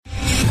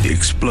The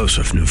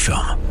explosive new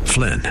film,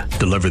 Flynn,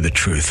 deliver the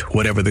truth,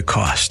 whatever the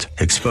cost,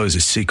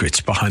 exposes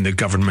secrets behind the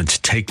government's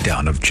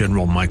takedown of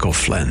General Michael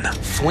Flynn.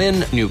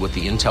 Flynn knew what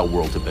the intel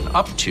world had been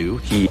up to.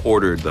 He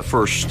ordered the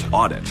first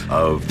audit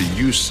of the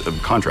use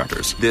of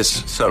contractors.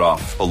 This set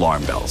off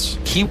alarm bells.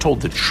 He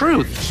told the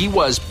truth. He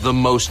was the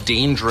most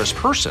dangerous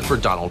person for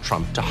Donald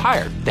Trump to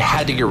hire. They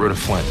had to get rid of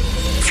Flynn.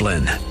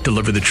 Flynn,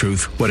 deliver the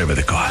truth, whatever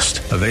the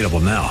cost. Available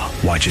now.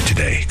 Watch it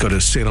today. Go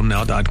to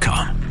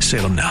salemnow.com.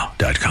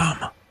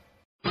 salemnow.com.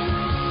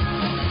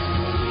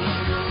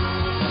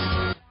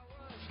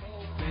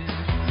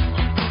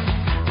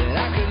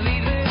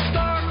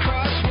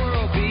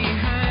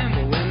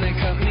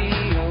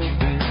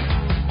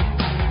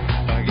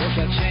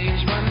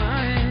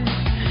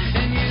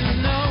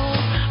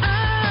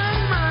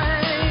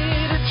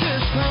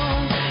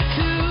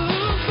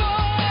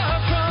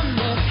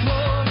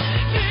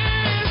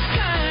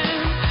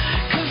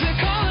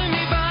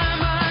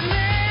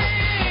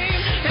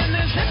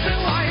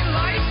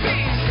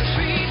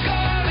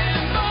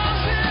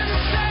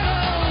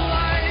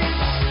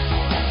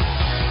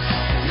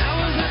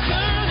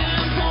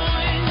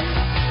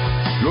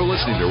 You're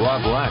listening to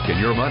Rob Black and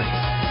Your Money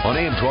on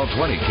AM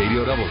 1220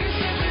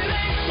 KDOW.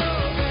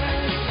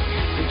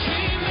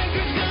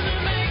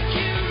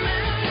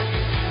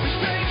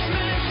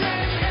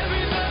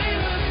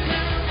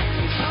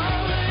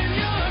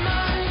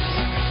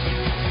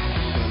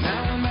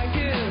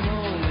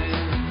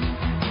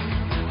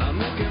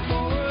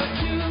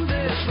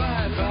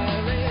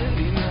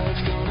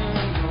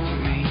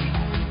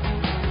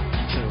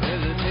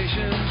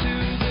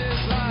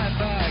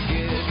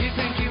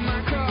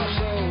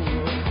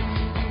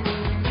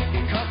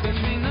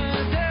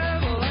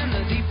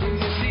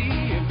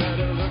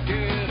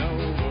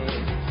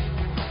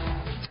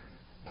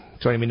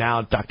 Joining me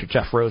now, Dr.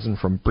 Jeff Rosen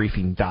from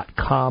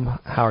Briefing.com.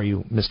 How are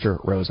you,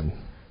 Mr. Rosen?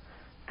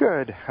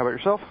 Good. How about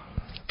yourself?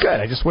 Good.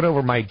 I just went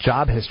over my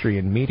job history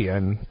in media,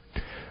 and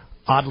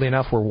oddly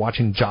enough, we're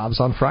watching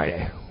jobs on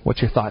Friday.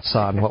 What's your thoughts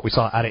on what we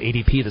saw out of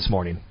ADP this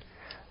morning?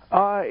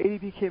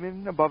 ADP came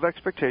in above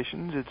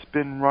expectations. It's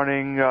been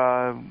running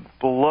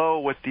below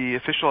what the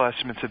official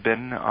estimates have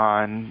been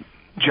on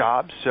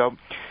jobs, so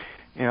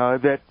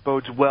that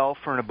bodes well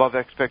for an above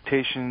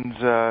expectations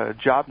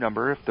job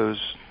number if those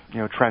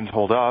trends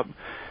hold up,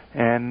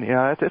 and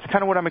that's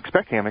kind of what I'm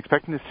expecting. I'm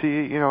expecting to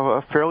see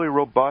a fairly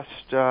robust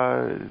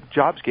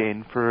jobs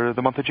gain for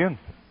the month of June.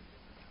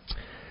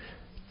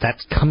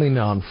 That's coming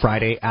on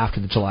Friday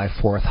after the July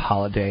 4th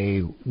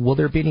holiday. Will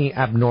there be any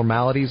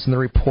abnormalities in the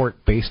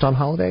report based on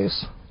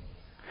holidays?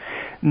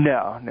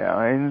 No.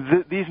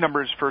 And these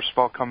numbers, first of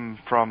all, come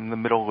from the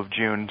middle of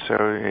June, so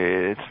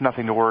it's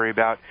nothing to worry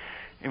about.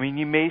 I mean,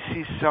 you may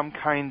see some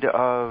kind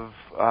of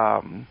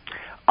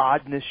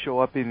oddness show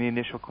up in the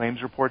initial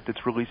claims report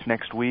that's released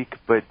next week,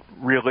 but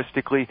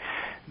realistically,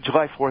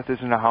 July 4th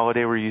isn't a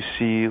holiday where you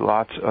see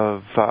lots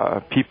of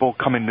people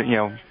coming,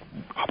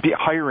 be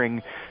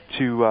hiring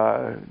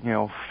to,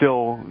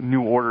 fill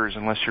new orders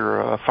unless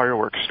you're a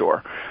fireworks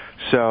store.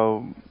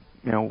 So,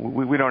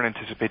 we don't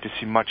anticipate to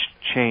see much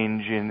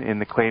change in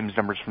the claims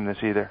numbers from this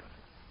either.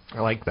 I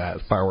like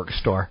that, fireworks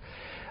store.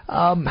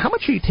 How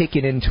much are you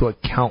taking into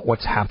account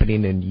what's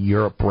happening in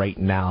Europe right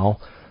now?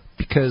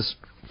 Because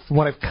from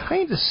what I've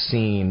kind of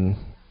seen,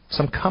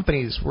 some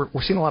companies, we're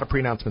seeing a lot of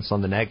pre-announcements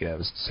on the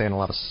negatives, saying a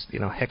lot of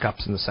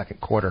hiccups in the second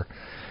quarter.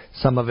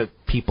 Some of it,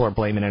 people are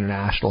blaming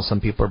international.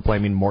 Some people are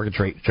blaming mortgage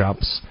rate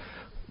jumps.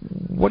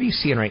 What are you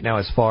seeing right now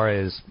as far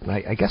as,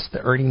 I guess,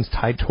 the earnings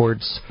tied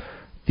towards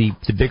the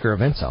bigger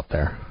events out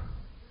there?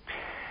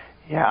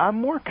 Yeah,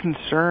 I'm more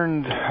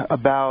concerned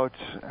about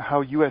how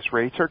U.S.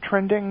 rates are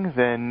trending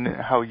than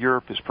how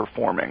Europe is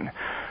performing.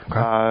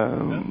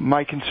 Okay.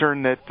 My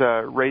concern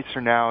that rates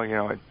are now,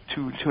 at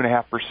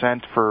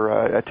 2.5%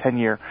 for a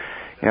 10-year.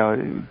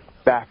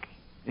 Back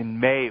in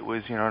May it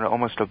was,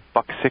 almost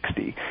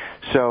 $1.60.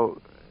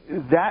 So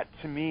that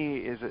to me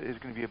is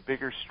going to be a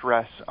bigger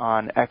stress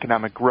on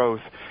economic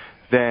growth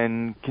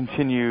than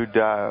continued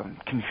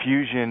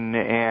confusion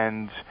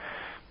and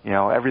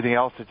everything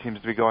else that seems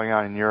to be going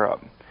on in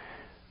Europe.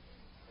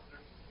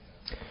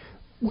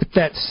 With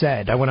that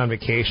said, I went on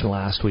vacation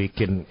last week,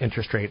 and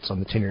interest rates on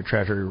the 10-year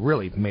Treasury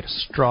really made a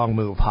strong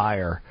move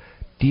higher.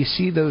 Do you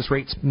see those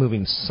rates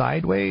moving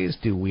sideways?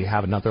 Do we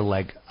have another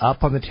leg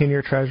up on the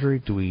 10-year Treasury?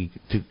 Do we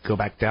go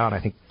back down?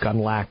 I think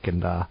Gunlack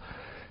and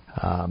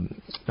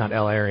not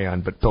El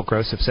Arion, but Bill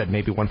Gross have said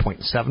maybe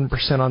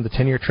 1.7% on the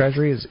 10-year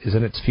Treasury is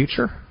in its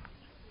future.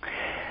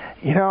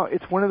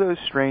 It's one of those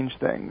strange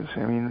things.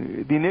 I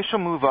mean, the initial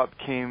move up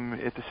came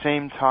at the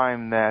same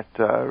time that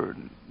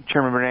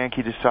Chairman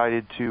Bernanke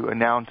decided to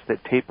announce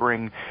that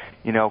tapering,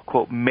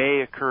 quote,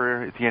 may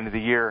occur at the end of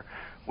the year,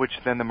 which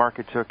then the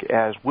market took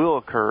as will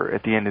occur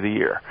at the end of the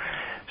year.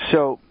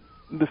 So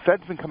the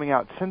Fed's been coming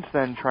out since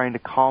then trying to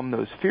calm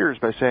those fears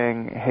by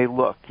saying, hey,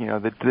 look,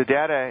 the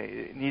data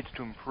needs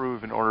to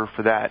improve in order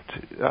for that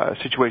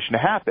situation to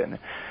happen.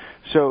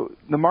 So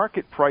the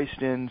market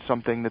priced in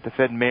something that the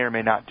Fed may or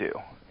may not do.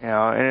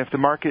 And if the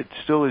market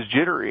still is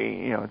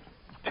jittery,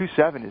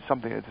 2.7 is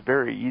something that's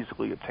very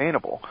easily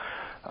obtainable.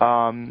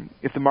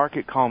 If the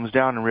market calms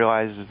down and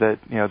realizes that,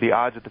 the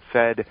odds that the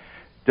Fed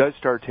does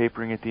start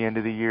tapering at the end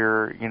of the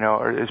year,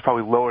 is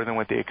probably lower than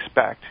what they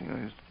expect,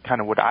 is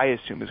kind of what I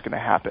assume is going to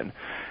happen,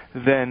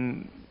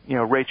 then,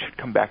 rates should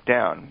come back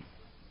down.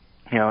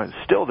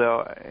 Still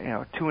though,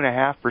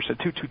 2.5%,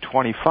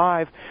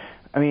 2.25,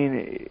 I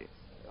mean,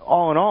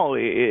 all in all,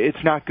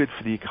 it's not good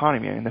for the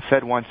economy. I mean, the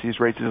Fed wants these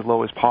rates as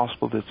low as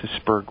possible to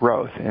spur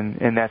growth,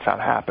 and that's not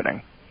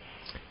happening.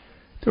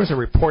 There was a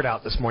report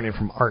out this morning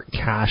from Art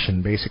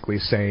Cashin basically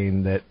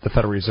saying that the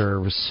Federal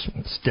Reserve's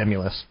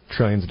stimulus,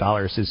 trillions of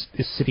dollars, is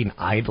sitting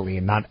idly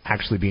and not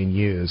actually being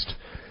used.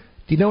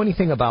 Do you know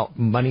anything about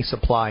money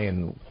supply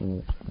and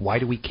why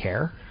do we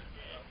care?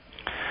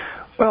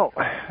 Well,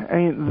 I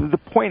mean, the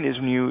point is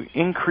when you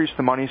increase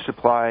the money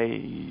supply,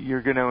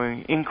 you're going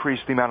to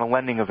increase the amount of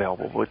lending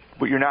available. What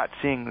you're not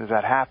seeing is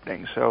that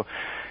happening. So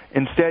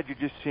instead, you're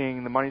just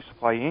seeing the money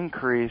supply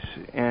increase,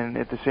 and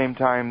at the same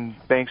time,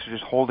 banks are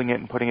just holding it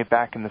and putting it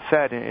back in the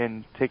Fed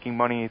and taking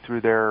money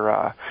through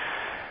their,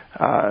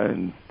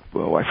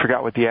 well, I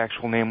forgot what the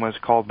actual name was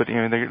called, but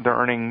they're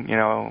earning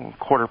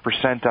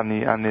 0.25% on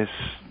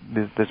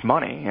this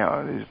money,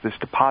 this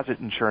deposit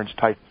insurance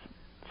type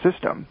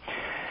system.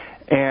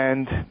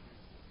 And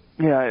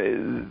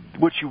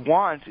what you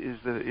want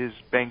is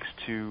banks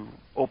to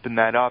open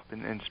that up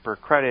and spur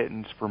credit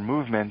and spur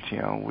movement,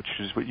 which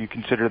is what you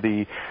consider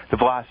the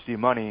velocity of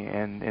money,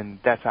 and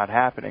that's not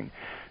happening.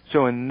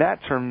 So in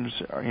that terms,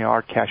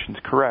 Art Cashin's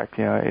correct.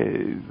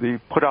 They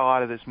put a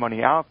lot of this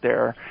money out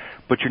there,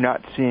 but you're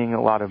not seeing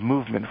a lot of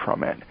movement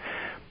from it.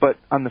 But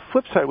on the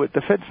flip side, what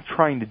the Fed's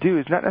trying to do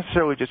is not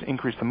necessarily just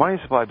increase the money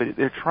supply, but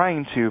they're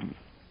trying to,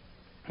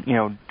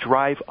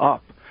 drive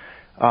up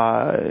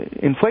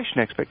inflation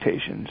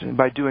expectations. And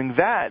by doing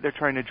that, they're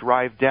trying to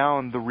drive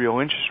down the real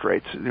interest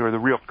rates, or the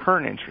real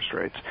current interest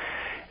rates.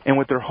 And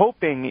what they're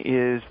hoping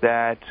is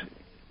that,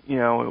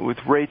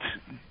 with rates,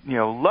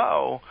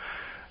 low,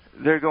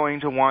 they're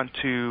going to want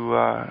to,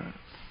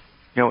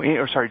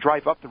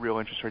 drive up the real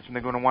interest rates, and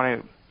they're going to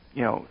want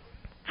to,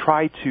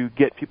 try to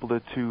get people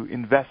to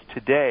invest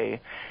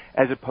today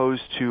as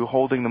opposed to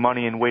holding the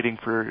money and waiting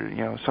for,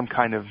 some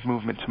kind of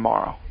movement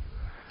tomorrow.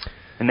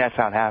 And that's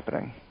not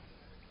happening.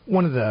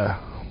 One of the,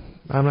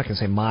 I'm not going to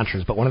say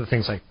mantras, but one of the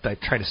things I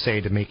try to say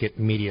to make it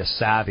media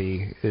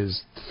savvy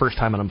is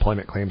first-time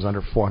unemployment claims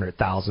under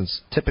 400,000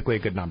 is typically a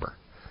good number.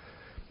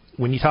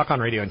 When you talk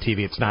on radio and TV,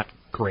 it's not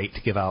great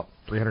to give out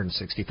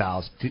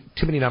 360,000.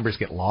 Too many numbers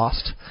get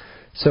lost.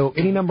 So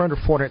any number under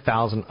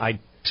 400,000, I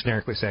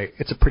generically say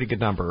it's a pretty good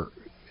number.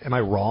 Am I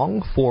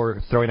wrong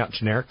for throwing out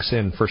generics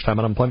in first-time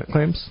unemployment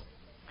claims?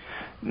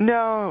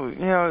 No,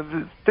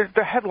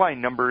 the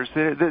headline numbers,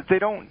 they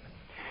don't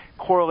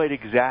correlate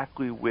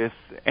exactly with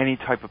any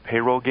type of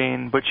payroll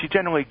gain, but you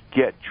generally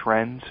get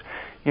trends.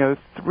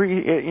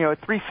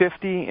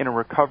 350 in a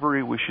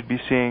recovery, we should be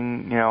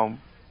seeing,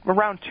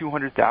 around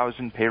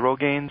 200,000 payroll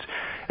gains.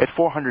 At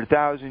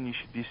 400,000, you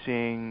should be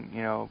seeing,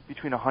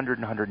 between 100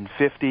 and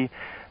 150.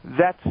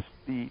 That's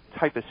the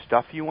type of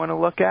stuff you want to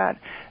look at.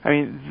 I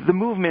mean, the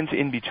movements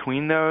in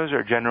between those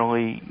are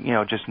generally,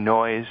 just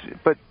noise.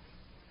 But,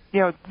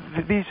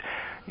 these,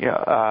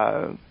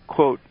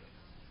 quote,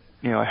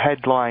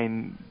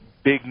 headline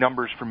big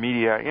numbers for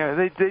media,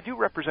 they do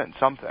represent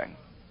something.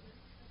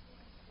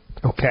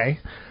 Okay.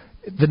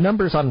 The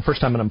numbers on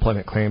first-time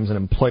unemployment claims and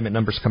employment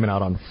numbers coming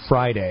out on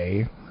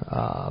Friday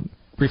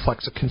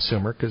reflects a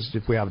consumer, because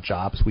if we have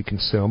jobs, we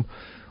consume.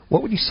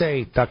 What would you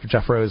say, Dr.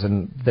 Jeff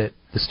Rosen, that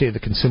the state of the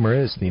consumer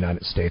is in the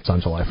United States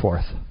on July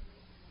 4th?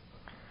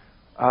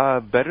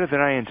 Better than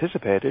I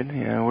anticipated.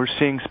 We're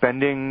seeing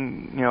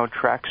spending,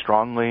 track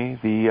strongly.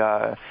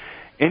 The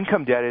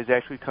income data has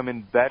actually come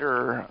in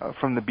better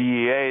from the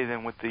BEA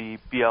than what the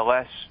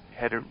BLS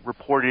had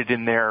reported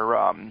in their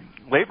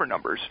labor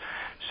numbers.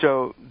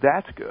 So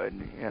that's good.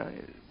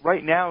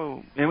 Right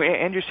now,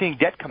 and you're seeing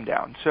debt come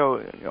down.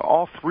 So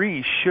all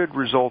three should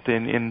result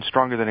in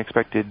stronger than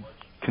expected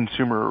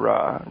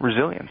consumer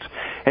resilience.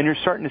 And you're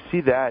starting to see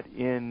that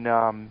in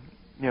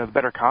the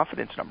better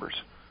confidence numbers.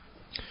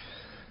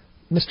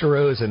 Mr.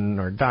 Rosen,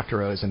 or Dr.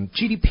 Rosen,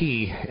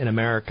 GDP in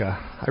America,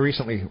 I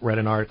recently read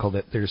an article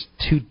that there's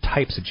two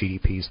types of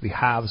GDPs, the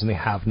haves and the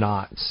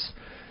have-nots.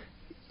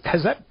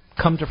 Has that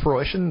come to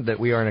fruition, that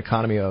we are an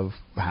economy of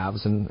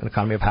haves and an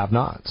economy of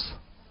have-nots?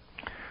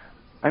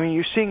 I mean,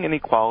 you're seeing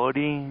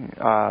inequality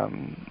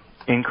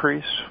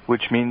increase,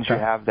 which means you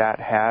have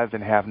that have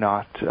and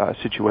have-not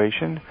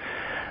situation.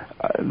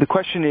 The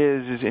question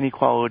is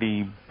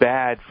inequality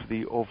bad for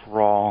the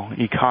overall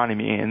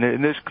economy? And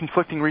there's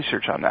conflicting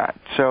research on that.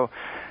 So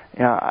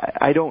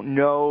I don't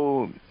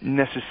know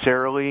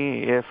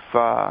necessarily if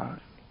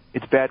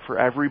it's bad for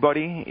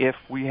everybody if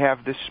we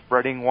have this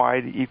spreading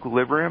wide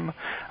equilibrium.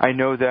 I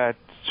know that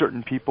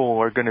certain people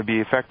are going to be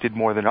affected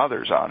more than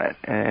others on it.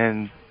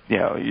 And,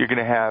 you're going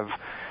to have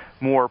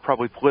more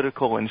probably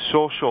political and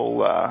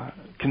social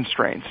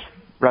constraints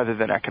rather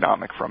than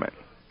economic from it.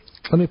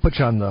 Let me put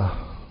you on the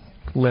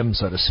limb,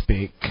 so to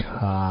speak.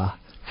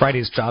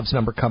 Friday's jobs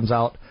number comes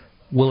out.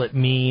 will it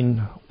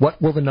mean?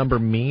 What will the number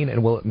mean,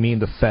 and will it mean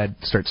the Fed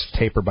starts to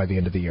taper by the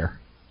end of the year?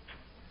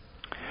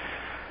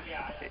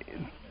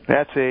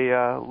 That's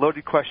a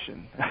loaded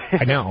question.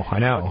 I know.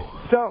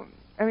 So,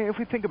 I mean, if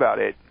we think about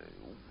it,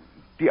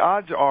 the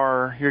odds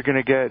are you're going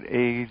to get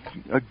a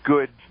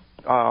good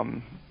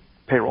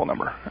payroll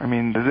number. I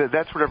mean,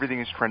 that's what everything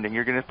is trending.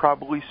 You're going to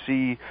probably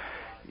see,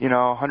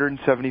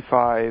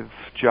 175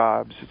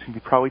 jobs. It's going to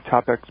be probably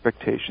top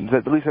expectations.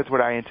 At least that's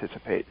what I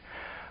anticipate.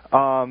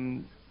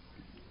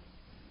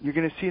 You're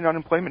going to see an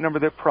unemployment number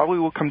that probably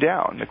will come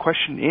down. The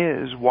question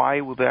is, why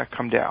will that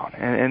come down?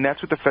 And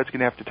that's what the Fed's going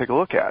to have to take a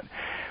look at.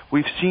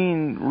 We've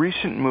seen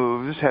recent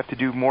moves have to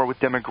do more with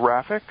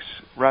demographics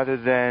rather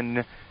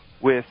than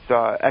with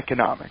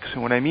economics.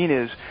 And what I mean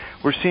is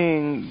we're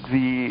seeing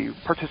the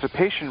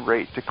participation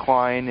rate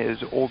decline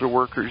as older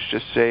workers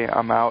just say,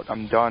 I'm out,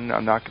 I'm done,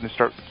 I'm not going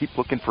to keep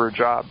looking for a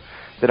job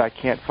that I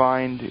can't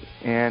find,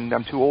 and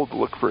I'm too old to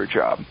look for a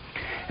job.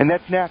 And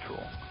that's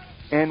natural.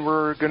 And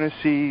we're going to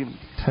see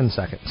 10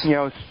 seconds.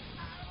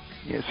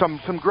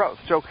 Some growth.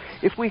 So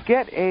if we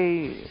get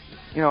a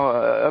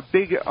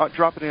big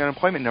drop in the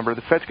unemployment number,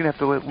 the Fed's going to have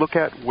to look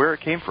at where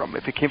it came from.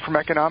 If it came from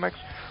economics,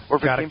 or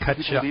if it came from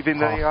people leaving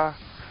the...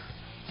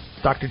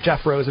 Dr.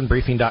 Jeff Rosen,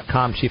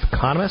 Briefing.com, Chief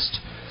Economist,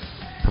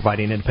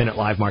 providing independent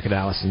live market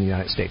analysis in the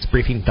United States.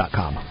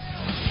 Briefing.com.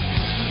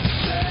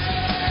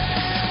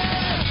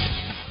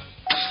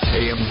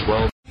 AM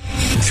 12.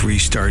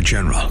 3-star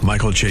General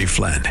Michael J.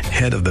 Flynn,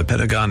 head of the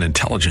Pentagon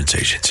Intelligence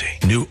Agency,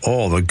 knew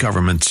all the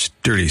government's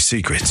dirty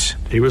secrets.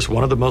 He was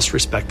one of the most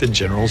respected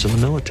generals in the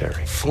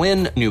military.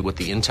 Flynn knew what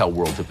the intel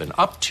world had been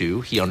up to.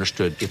 He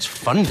understood its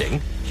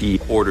funding. He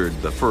ordered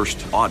the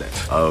first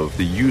audit of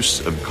the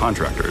use of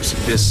contractors.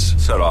 This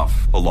set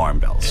off alarm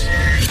bells.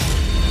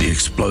 The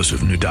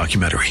explosive new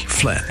documentary,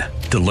 Flynn,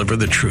 Deliver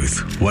the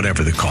Truth,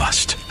 Whatever the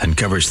Cost,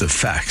 uncovers the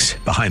facts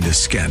behind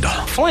this scandal.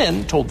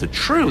 Flynn told the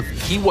truth.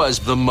 He was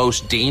the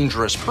most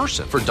dangerous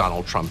person for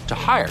Donald Trump to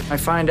hire. I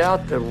find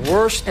out the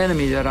worst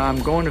enemy that I'm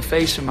going to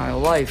face in my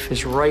life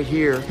is right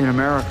here in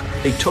America.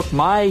 They took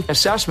my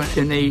assessment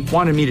and they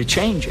wanted me to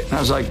change it. And I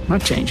was like, I'm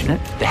not changing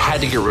it. They had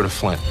to get rid of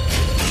Flynn.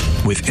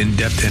 With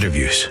in-depth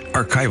interviews,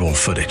 archival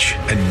footage,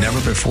 and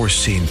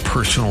never-before-seen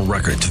personal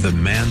records of the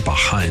man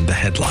behind the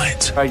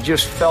headlines. I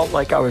just felt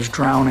like I was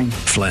drowning.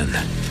 Flynn,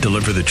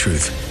 Deliver the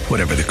Truth,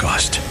 Whatever the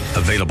Cost.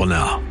 Available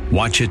now.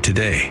 Watch it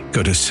today.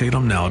 Go to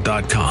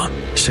salemnow.com.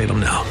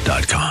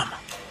 salemnow.com.